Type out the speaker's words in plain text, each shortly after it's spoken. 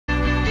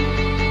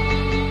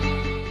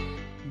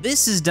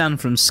This is Dan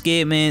from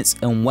Scape, mates,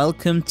 and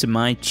welcome to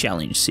my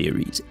challenge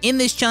series. In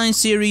this challenge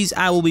series,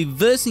 I will be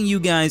versing you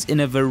guys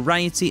in a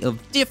variety of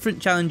different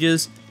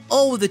challenges,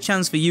 all with a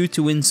chance for you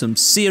to win some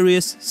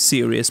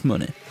serious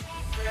money.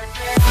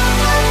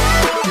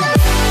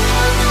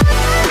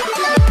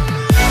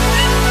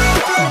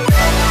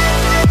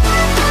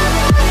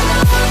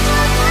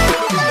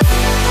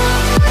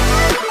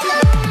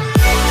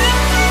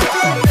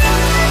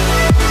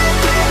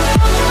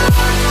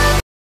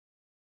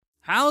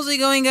 How's it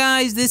going,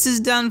 guys? This is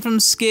Dan from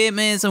Scape,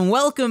 mates, and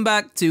welcome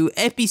back to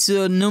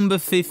episode number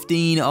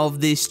 15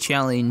 of this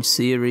challenge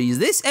series.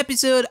 This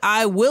episode,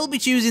 I will be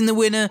choosing the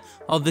winner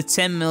of the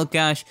 10 mil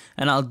cash,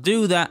 and I'll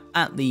do that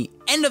at the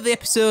end of the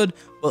episode.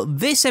 But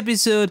this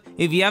episode,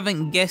 if you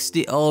haven't guessed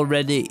it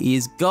already,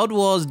 is God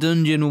Wars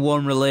Dungeon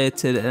 1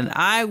 related, and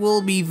I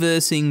will be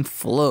versing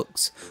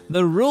Flux.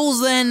 The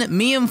rules then,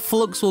 me and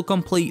Flux will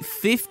complete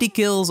 50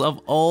 kills of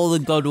all the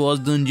God Wars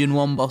Dungeon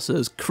 1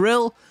 bosses: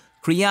 Krill,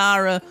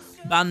 Kriara,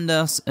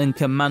 Bandos, and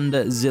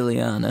Commander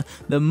Ziliana.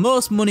 The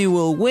most money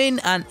will win,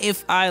 and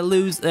if I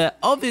lose, there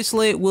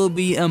obviously will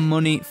be a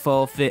money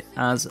forfeit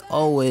as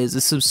always.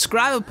 The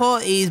subscriber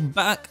port is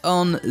back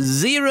on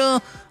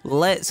 0.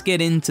 Let's get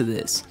into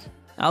this.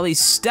 I'll be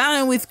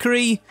starting with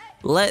Kree.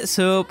 Let's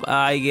hope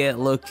I get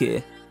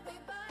lucky.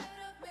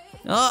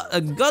 Oh,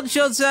 a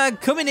Godshot are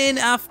coming in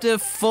after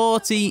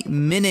 40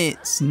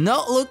 minutes.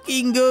 Not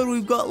looking good.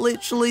 We've got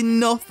literally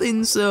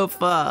nothing so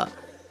far.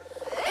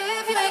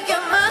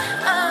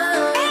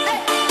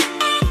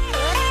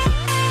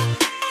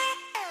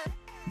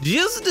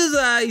 Just as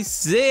I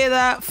say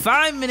that,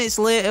 5 minutes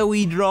later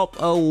we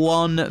drop a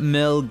 1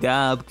 mil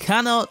garb.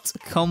 Cannot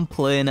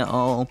complain at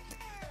all.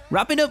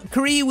 Wrapping up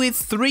Kree with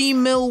 3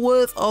 mil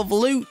worth of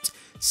loot.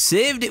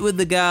 Saved it with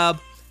the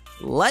garb.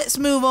 Let's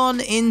move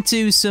on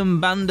into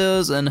some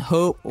bandos and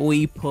hope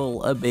we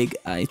pull a big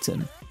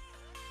item.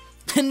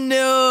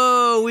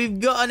 No,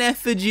 we've got an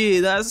effigy.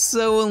 That's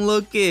so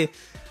unlucky.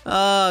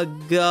 Oh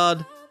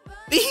god.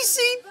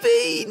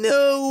 BCP,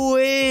 no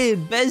way.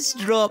 Best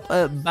drop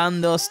at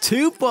Bandos,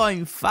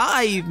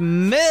 2.5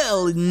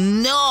 mil.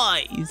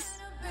 Nice.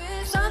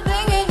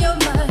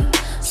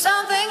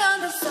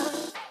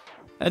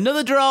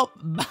 Another drop,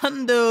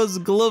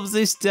 Bandos gloves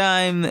this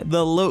time.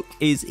 The look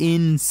is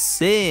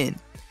insane.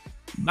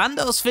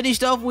 Bandos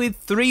finished off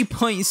with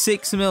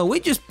 3.6 mil,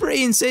 which is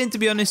pretty insane to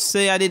be honest.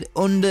 Say I did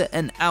under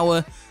an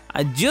hour.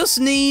 I just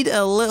need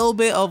a little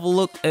bit of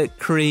luck at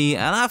Kree,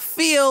 and I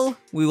feel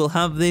we will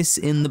have this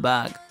in the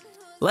bag.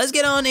 Let's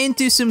get on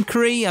into some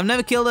Kree. I've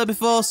never killed her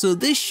before, so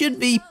this should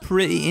be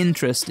pretty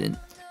interesting.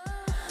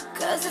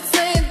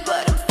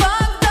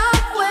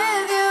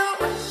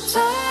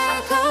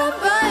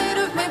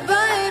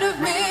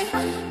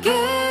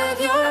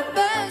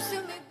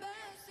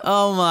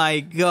 Oh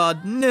my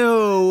god,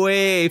 no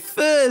way.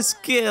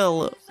 First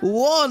kill,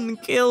 1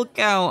 kill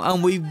count,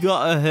 and we've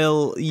got a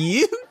hill.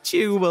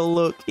 YouTuber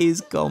look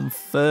is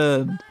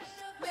confirmed.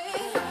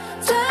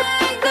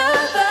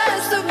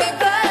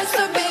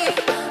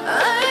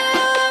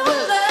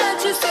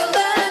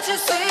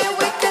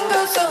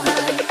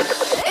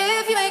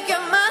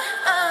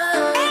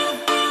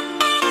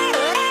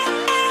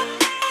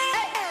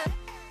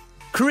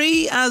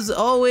 Kree, as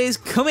always,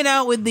 coming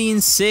out with the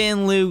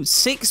insane loot.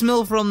 6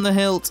 mil from the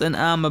hilt and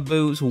armor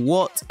boots.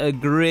 What a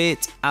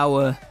great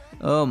hour.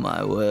 Oh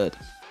my word.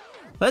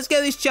 Let's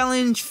get this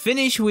challenge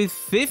finished with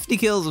 50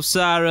 kills of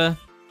Sarah.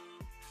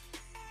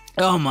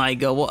 Oh my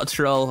god, what a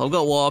troll. I've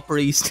got War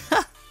Priest.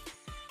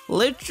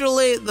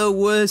 Literally the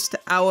worst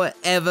hour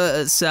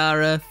ever at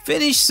Sarah.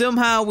 Finished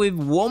somehow with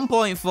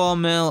 1.4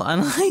 mil,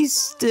 and I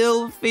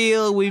still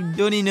feel we've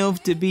done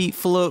enough to beat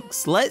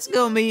Flux. Let's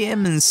go meet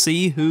him and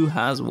see who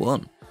has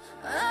won.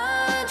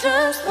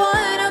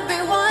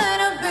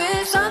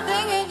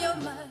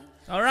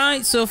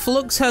 Alright, so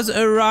Flux has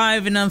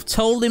arrived and I've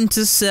told him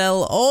to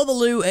sell all the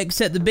loot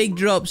except the big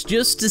drops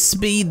just to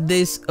speed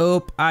this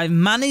up. I've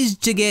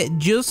managed to get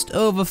just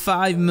over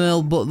 5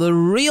 mil, but the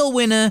real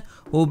winner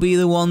will be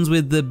the ones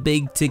with the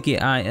big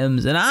ticket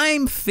items, and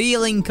I'm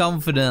feeling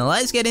confident.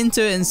 Let's get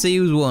into it and see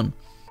who's won.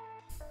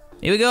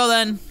 Here we go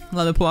then.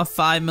 Let me put my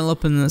 5 mil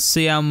up and let's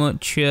see how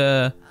much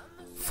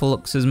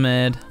Flux has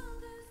made.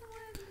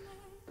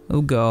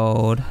 Oh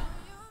god.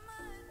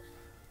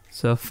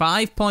 So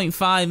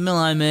 5.5 mil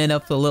I made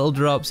off the little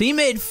drops. He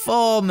made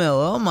 4 mil.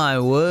 Oh my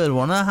word.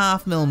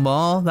 1.5 mil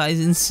more. That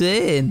is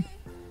insane.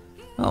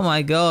 Oh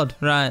my god.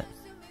 Right.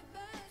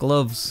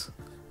 Gloves.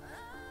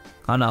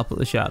 Oh no, I'll put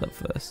the shard up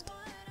first.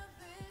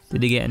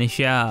 Did he get any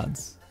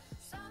shards?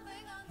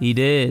 He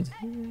did.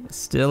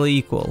 Still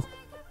equal.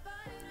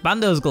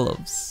 Bandos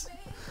gloves.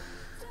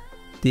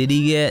 Did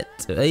he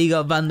get... He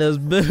got Bandos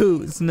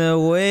boots.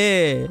 No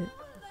way.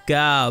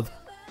 Garb.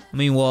 I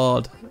mean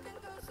ward.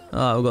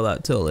 Oh, we got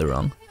that totally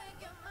wrong.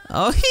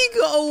 Oh, he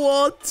got a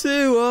ward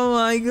too. Oh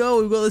my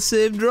god, we've got the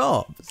same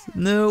drops.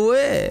 No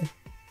way.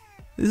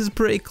 This is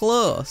pretty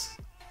close.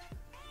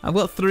 I've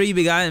got 3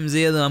 big items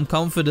here that I'm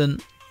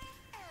confident.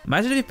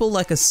 Imagine if he pulled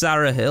like a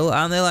Sarah Hill.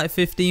 Aren't they like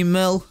 15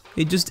 mil?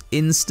 He'd just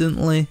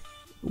instantly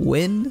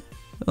win.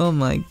 Oh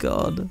my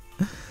god.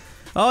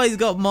 Oh, he's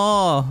got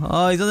more.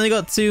 Oh, he's only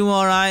got 2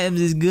 more items.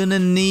 He's gonna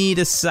need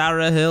a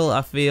Sarah Hill,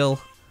 I feel.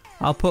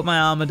 I'll put my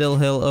Armadillo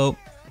Hill up.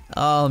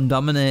 Oh, I'm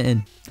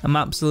dominating. I'm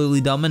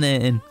absolutely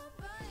dominating.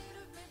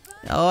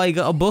 Oh, he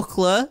got a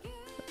buckler.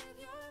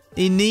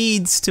 He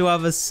needs to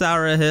have a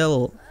Sarah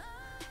Hill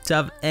to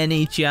have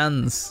any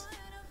chance.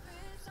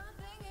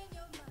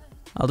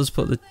 I'll just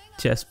put the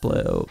chest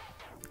plate up.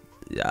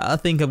 Yeah, I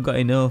think I've got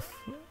enough.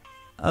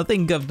 I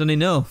think I've done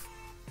enough.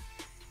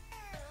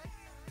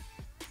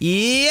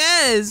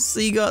 Yes,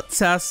 he got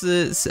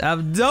tacits.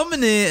 I've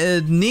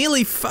dominated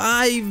nearly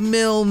 5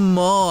 mil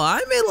more.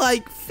 I made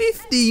like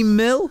 50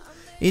 mil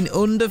in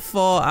under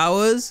 4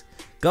 hours.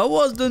 God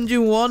Wars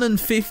Dungeon 1 and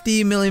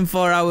 50 mil in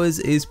 4 hours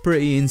is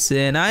pretty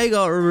insane. I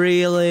got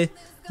really,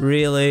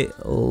 really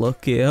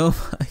lucky. Oh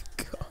my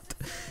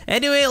god.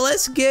 Anyway,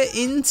 let's get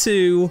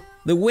into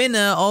the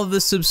winner of the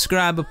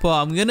subscriber poll.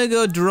 I'm going to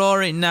go draw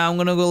it now. I'm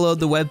going to go load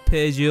the web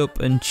page up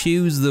and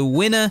choose the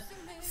winner.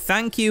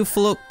 Thank you,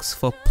 Flux,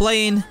 for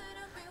playing.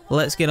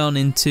 Let's get on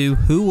into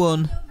who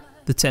won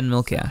the 10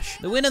 mil cash.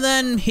 The winner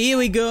then, here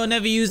we go.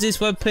 Never used this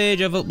web page.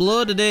 I've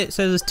uploaded it. It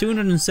says there's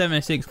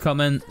 276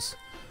 comments.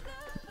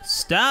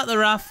 Start the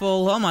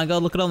raffle. Oh my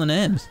god, look at all the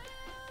names.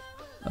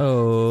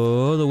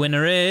 Oh, the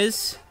winner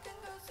is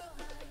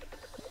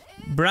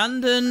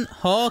Brandon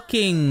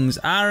Hawkins,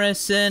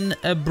 RSN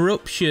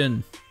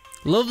Abruption.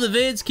 Love the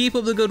vids. Keep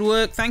up the good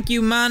work. Thank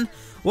you, man.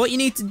 What you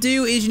need to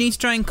do is you need to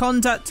try and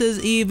contact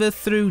us either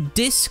through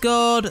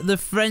Discord, the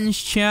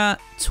friends chat,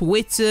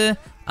 Twitter.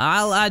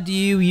 I'll add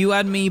you, you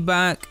add me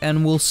back,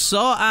 and we'll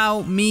sort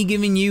out me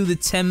giving you the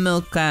 10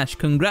 mil cash.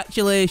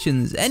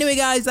 Congratulations. Anyway,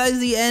 guys, that is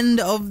the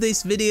end of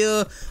this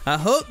video. I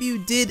hope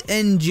you did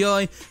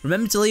enjoy.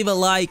 Remember to leave a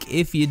like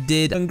if you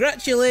did.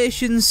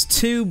 Congratulations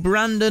to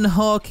Brandon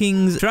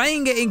Hawkins. Try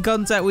and get in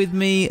contact with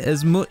me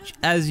as much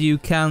as you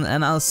can,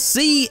 and I'll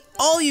see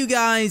all you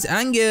guys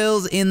and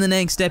girls in the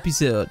next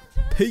episode.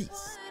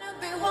 Peace.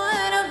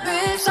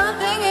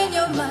 Something in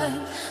your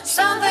mind,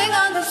 something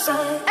on the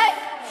side.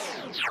 Hey!